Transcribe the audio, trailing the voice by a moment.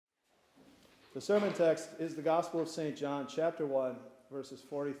The sermon text is the Gospel of St. John, chapter 1, verses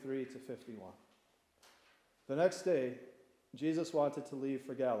 43 to 51. The next day, Jesus wanted to leave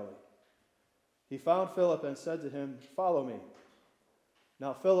for Galilee. He found Philip and said to him, "Follow me."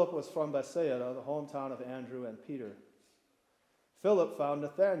 Now Philip was from Bethsaida, the hometown of Andrew and Peter. Philip found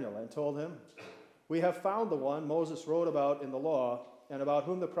Nathanael and told him, "We have found the one Moses wrote about in the law, and about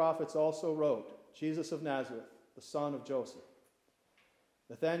whom the prophets also wrote, Jesus of Nazareth, the son of Joseph."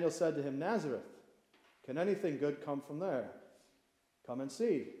 Nathanael said to him, "Nazareth, can anything good come from there?" "Come and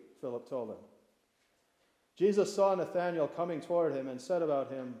see," Philip told him. Jesus saw Nathanael coming toward him and said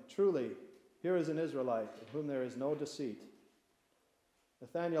about him, "Truly, here is an Israelite in whom there is no deceit."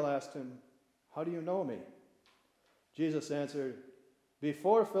 Nathanael asked him, "How do you know me?" Jesus answered,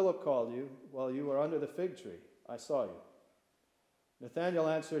 "Before Philip called you, while you were under the fig tree, I saw you." Nathanael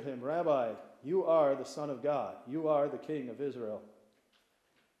answered him, "Rabbi, you are the Son of God. You are the King of Israel."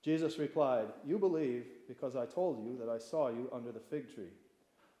 Jesus replied, "You believe because I told you that I saw you under the fig tree.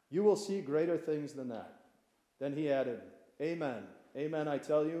 You will see greater things than that." Then he added, "Amen, amen, I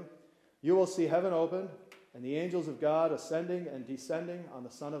tell you, you will see heaven open and the angels of God ascending and descending on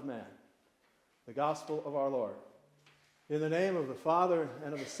the Son of Man." The Gospel of our Lord. In the name of the Father,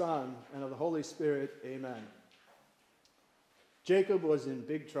 and of the Son, and of the Holy Spirit, amen. Jacob was in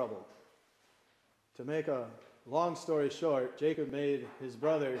big trouble. To make a long story short, Jacob made his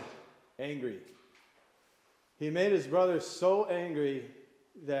brother angry. He made his brother so angry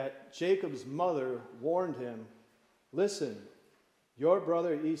that Jacob's mother warned him, "Listen, your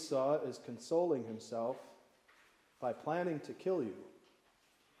brother Esau is consoling himself by planning to kill you."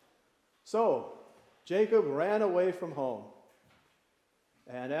 So Jacob ran away from home.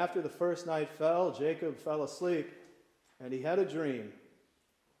 And after the first night fell, Jacob fell asleep, and he had a dream.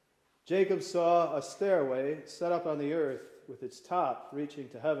 Jacob saw a stairway set up on the earth with its top reaching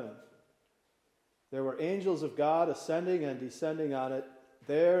to heaven. There were angels of God ascending and descending on it.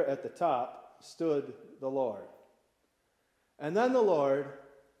 There at the top stood the Lord. And then the Lord,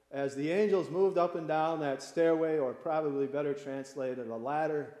 as the angels moved up and down that stairway, or probably better translated, a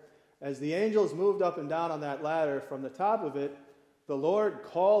ladder, as the angels moved up and down on that ladder, from the top of it, the Lord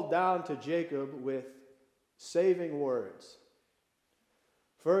called down to Jacob with saving words.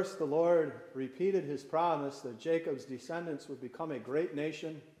 First, the Lord repeated his promise that Jacob's descendants would become a great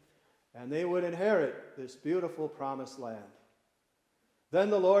nation, and they would inherit this beautiful promised land.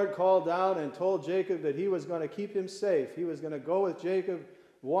 Then the Lord called down and told Jacob that he was going to keep him safe. He was going to go with Jacob,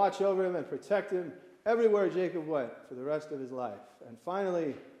 watch over him, and protect him everywhere Jacob went for the rest of his life. And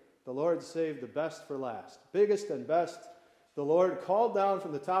finally, the Lord saved the best for last. Biggest and best, the Lord called down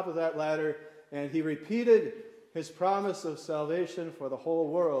from the top of that ladder, and he repeated his promise of salvation for the whole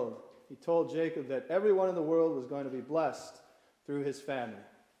world. He told Jacob that everyone in the world was going to be blessed through his family.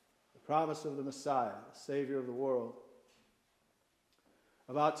 The promise of the Messiah, the Savior of the world.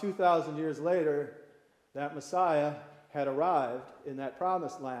 About 2,000 years later, that Messiah had arrived in that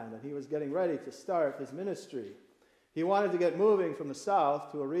promised land, and he was getting ready to start his ministry. He wanted to get moving from the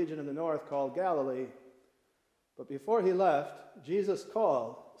south to a region in the north called Galilee. But before he left, Jesus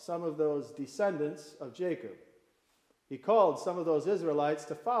called some of those descendants of Jacob. He called some of those Israelites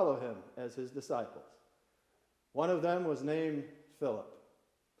to follow him as his disciples. One of them was named Philip.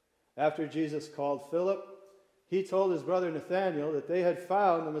 After Jesus called Philip, he told his brother Nathanael that they had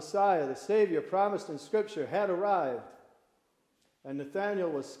found the Messiah, the Savior promised in Scripture, had arrived. And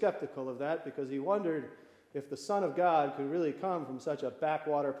Nathanael was skeptical of that because he wondered if the Son of God could really come from such a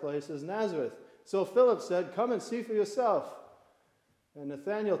backwater place as Nazareth. So Philip said, "Come and see for yourself." And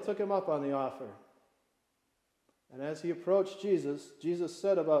Nathanael took him up on the offer. And as he approached Jesus, Jesus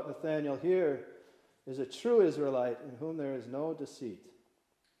said about Nathanael, "Here is a true Israelite in whom there is no deceit."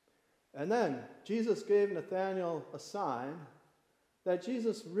 And then Jesus gave Nathanael a sign that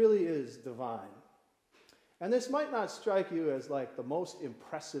Jesus really is divine. And this might not strike you as like the most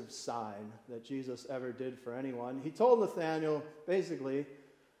impressive sign that Jesus ever did for anyone. He told Nathanael, basically,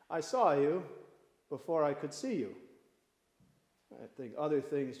 "I saw you before I could see you." I think other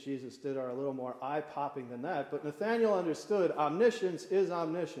things Jesus did are a little more eye-popping than that, but Nathanael understood omniscience is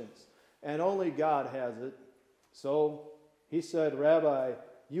omniscience, and only God has it. So he said, "Rabbi,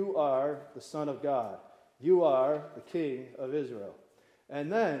 you are the Son of God. You are the King of Israel." And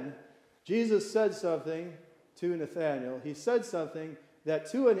then Jesus said something to Nathanael. He said something that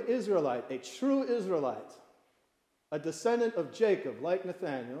to an Israelite, a true Israelite, a descendant of Jacob like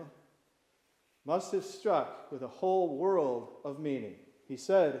Nathanael, must have struck with a whole world of meaning. He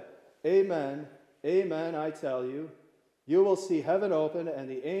said, "Amen, amen, I tell you, you will see heaven open and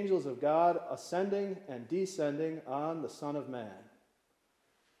the angels of God ascending and descending on the Son of Man."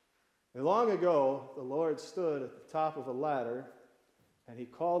 Long ago, the Lord stood at the top of a ladder, and he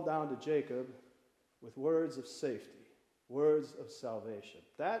called down to Jacob with words of safety, words of salvation.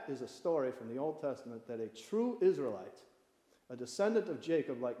 That is a story from the Old Testament that a true Israelite, a descendant of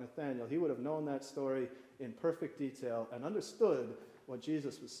Jacob like Nathanael, he would have known that story in perfect detail and understood what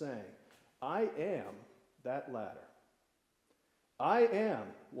Jesus was saying. I am that ladder. I am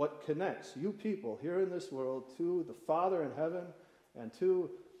what connects you people here in this world to the Father in heaven and to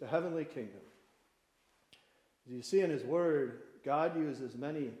the heavenly kingdom. As you see in his word, God uses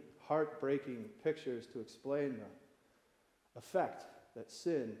many heartbreaking pictures to explain the effect that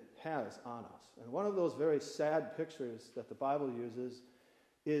sin has on us. And one of those very sad pictures that the Bible uses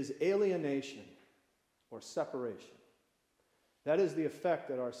is alienation or separation. That is the effect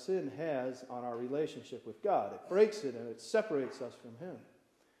that our sin has on our relationship with God. It breaks it and it separates us from him.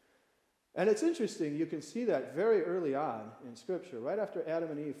 And it's interesting, you can see that very early on in Scripture, right after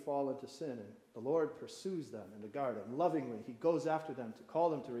Adam and Eve fall into sin, and the Lord pursues them in the garden. Lovingly, he goes after them to call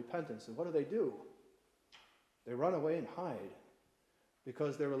them to repentance. And what do? They run away and hide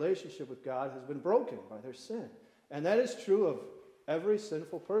because their relationship with God has been broken by their sin. And that is true of every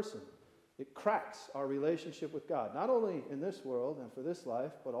sinful person. It cracks our relationship with God, not only in this world and for this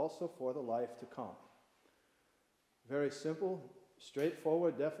life, but also for the life to come. Very simple,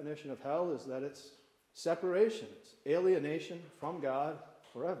 straightforward definition of hell is that it's separation, it's alienation from God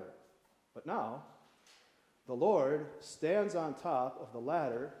forever. But now, the Lord stands on top of the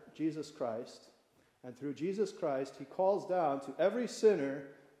ladder, Jesus Christ, and through Jesus Christ, he calls down to every sinner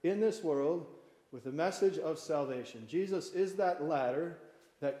in this world with the message of salvation. Jesus is that ladder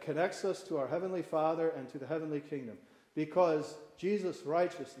that connects us to our Heavenly Father and to the heavenly kingdom, because Jesus'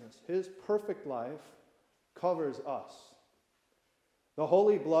 righteousness, his perfect life, covers us. The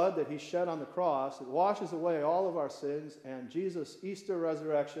holy blood that he shed on the cross, it washes away all of our sins, and Jesus' Easter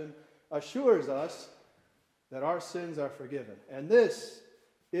resurrection assures us that our sins are forgiven. And this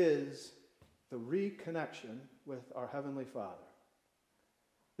is the reconnection with our Heavenly Father.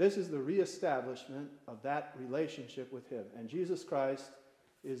 This is the reestablishment of that relationship with him. And Jesus Christ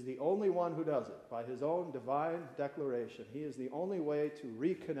is the only one who does it by his own divine declaration. He is the only way to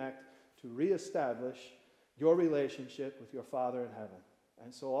reconnect, to reestablish your relationship with your Father in heaven.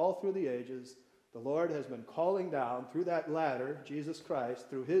 And so all through the ages, the Lord has been calling down through that ladder, Jesus Christ,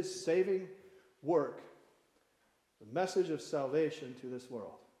 through his saving work, the message of salvation to this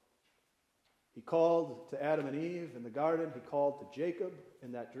world. He called to Adam and Eve in the garden. He called to Jacob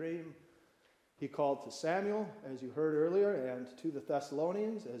in that dream. He called to Samuel, as you heard earlier, and to the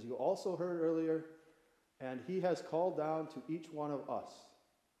Thessalonians, as you also heard earlier. And he has called down to each one of us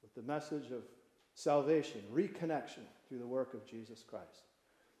with the message of salvation, reconnection through the work of Jesus Christ.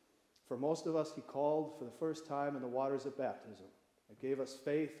 For most of us, he called for the first time in the waters of baptism. It gave us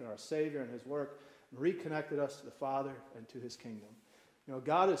faith in our Savior and his work, and reconnected us to the Father and to his kingdom. You know,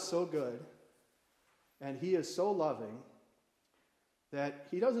 God is so good, and he is so loving, that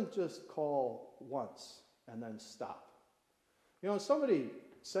he doesn't just call once and then stop. You know, if somebody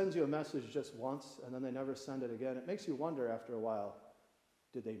sends you a message just once and then they never send it again, it makes you wonder after a while,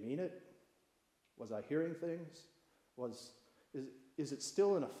 did they mean it? Was I hearing things? Is it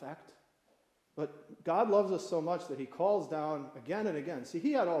still in effect? But God loves us so much that he calls down again and again. See,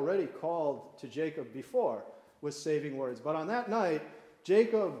 he had already called to Jacob before with saving words. But on that night,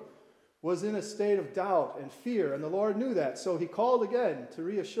 Jacob was in a state of doubt and fear, and the Lord knew that. So he called again to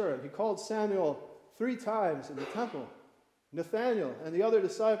reassure him. He called Samuel 3 times in the temple. Nathanael and the other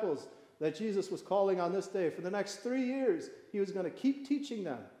disciples that Jesus was calling on this day. For the next 3 years, he was going to keep teaching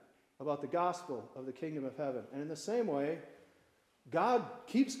them about the gospel of the kingdom of heaven. And in the same way, God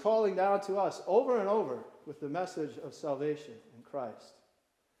keeps calling down to us over and over with the message of salvation in Christ.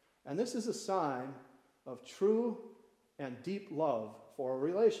 And this is a sign of true and deep love for a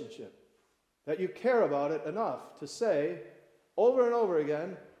relationship. That you care about it enough to say over and over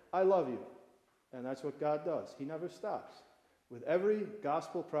again, I love you. And that's what God does. He never stops. With every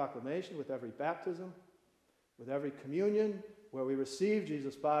gospel proclamation, with every baptism, with every communion, where we receive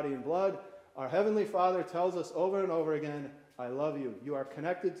Jesus' body and blood, our Heavenly Father tells us over and over again, I love you. You are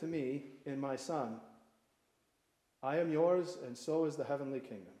connected to me in my Son. I am yours, and so is the heavenly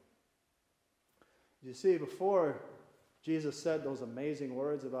kingdom. You see, before Jesus said those amazing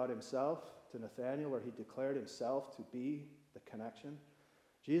words about himself to Nathanael, where he declared himself to be the connection,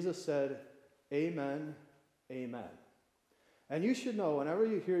 Jesus said, Amen, amen. And you should know, whenever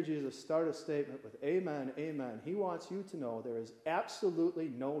you hear Jesus start a statement with amen, amen, he wants you to know there is absolutely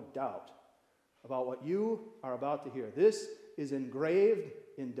no doubt about what you are about to hear. This is engraved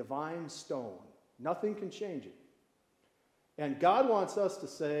in divine stone. Nothing can change it. And God wants us to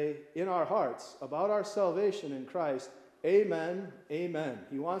say in our hearts about our salvation in Christ, amen, amen.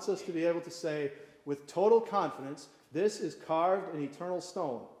 He wants us to be able to say with total confidence, this is carved in eternal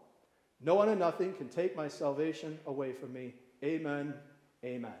stone. No one and nothing can take my salvation away from me. Amen,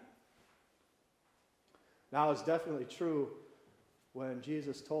 amen. Now, it's definitely true when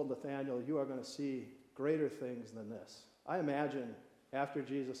Jesus told Nathanael, you are going to see greater things than this. I imagine after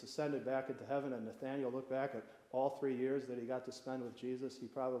Jesus ascended back into heaven and Nathanael looked back at all 3 years that he got to spend with Jesus, he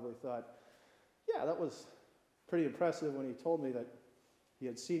probably thought, yeah, that was pretty impressive when he told me that he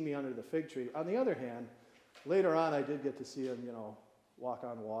had seen me under the fig tree. On the other hand, later on I did get to see him, walk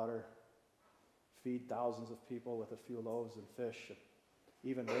on water, feed thousands of people with a few loaves and fish, and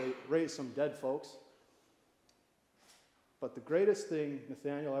even raise some dead folks. But the greatest thing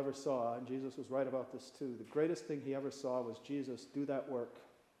Nathanael ever saw, and Jesus was right about this too, the greatest thing he ever saw was Jesus do that work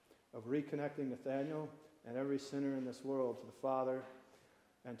of reconnecting Nathanael and every sinner in this world to the Father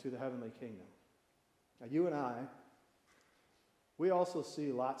and to the heavenly kingdom. Now, you and I, we also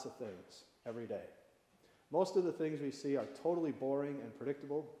see lots of things every day. Most of the things we see are totally boring and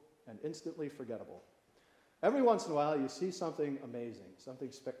predictable and instantly forgettable. Every once in a while, you see something amazing,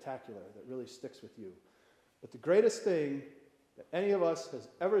 something spectacular that really sticks with you. But the greatest thing that any of us has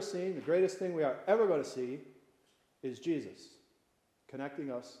ever seen, the greatest thing we are ever going to see, is Jesus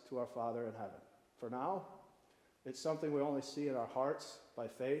connecting us to our Father in heaven. For now, it's something we only see in our hearts by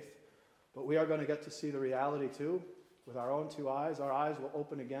faith, but we are going to get to see the reality too with our own two eyes. Our eyes will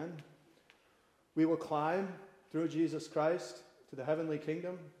open again. We will climb through Jesus Christ to the heavenly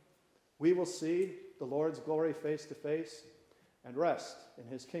kingdom. We will see the Lord's glory face to face and rest in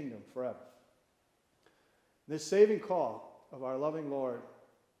his kingdom forever. This saving call of our loving Lord,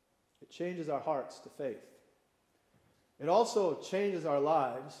 it changes our hearts to faith. It also changes our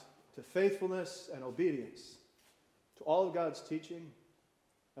lives to faithfulness and obedience to all of God's teaching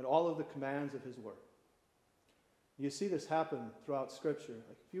and all of the commands of his word. You see this happen throughout Scripture.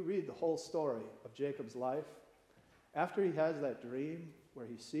 Like if you read the whole story of Jacob's life, after he has that dream where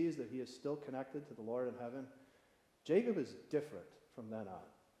he sees that he is still connected to the Lord in heaven, Jacob is different from then on.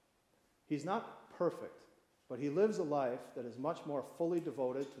 He's not perfect, but he lives a life that is much more fully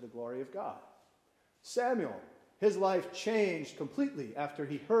devoted to the glory of God. Samuel, his life changed completely after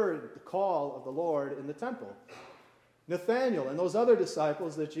he heard the call of the Lord in the temple. Nathanael and those other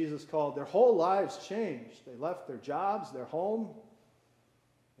disciples that Jesus called, their whole lives changed. They left their jobs, their home.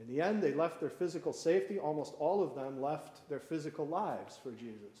 In the end, they left their physical safety. Almost all of them left their physical lives for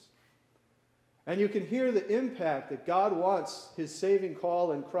Jesus. And you can hear the impact that God wants his saving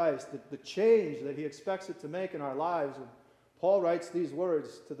call in Christ, the change that he expects it to make in our lives. And Paul writes these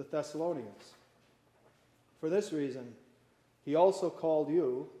words to the Thessalonians. For this reason, he also called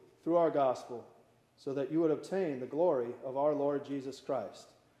you through our gospel, so that you would obtain the glory of our Lord Jesus Christ.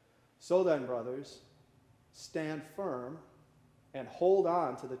 So then, brothers, stand firm and hold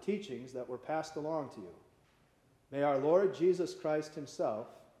on to the teachings that were passed along to you. May our Lord Jesus Christ himself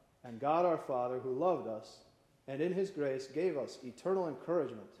and God our Father, who loved us and in his grace gave us eternal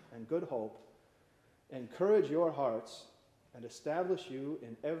encouragement and good hope, encourage your hearts and establish you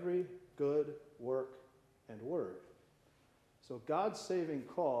in every good work and word. So God's saving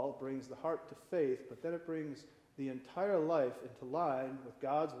call brings the heart to faith, but then it brings the entire life into line with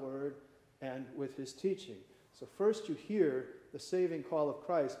God's word and with his teaching. So first you hear the saving call of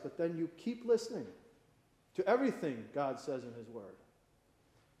Christ, but then you keep listening to everything God says in his word.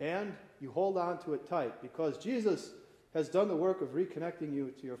 And you hold on to it tight, because Jesus has done the work of reconnecting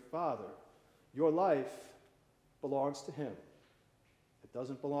you to your Father. Your life belongs to him. It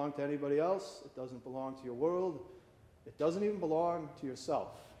doesn't belong to anybody else. It doesn't belong to your world. It doesn't even belong to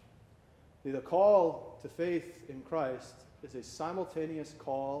yourself. The call to faith in Christ is a simultaneous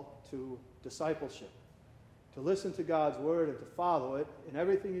call to discipleship, to listen to God's word and to follow it in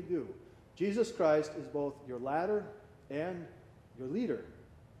everything you do. Jesus Christ is both your ladder and your leader.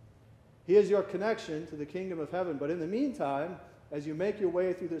 He is your connection to the kingdom of heaven. But in the meantime, as you make your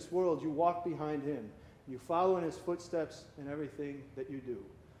way through this world, you walk behind him. You follow in his footsteps in everything that you do.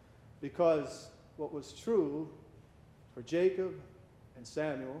 Because what was true for Jacob and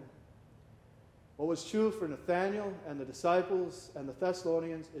Samuel, what was true for Nathanael and the disciples and the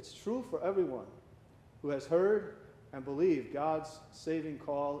Thessalonians, it's true for everyone who has heard and believed God's saving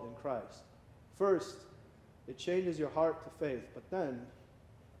call in Christ. First, it changes your heart to faith, but then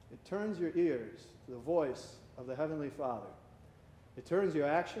it turns your ears to the voice of the Heavenly Father. It turns your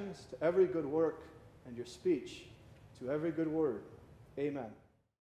actions to every good work and your speech to every good word. Amen.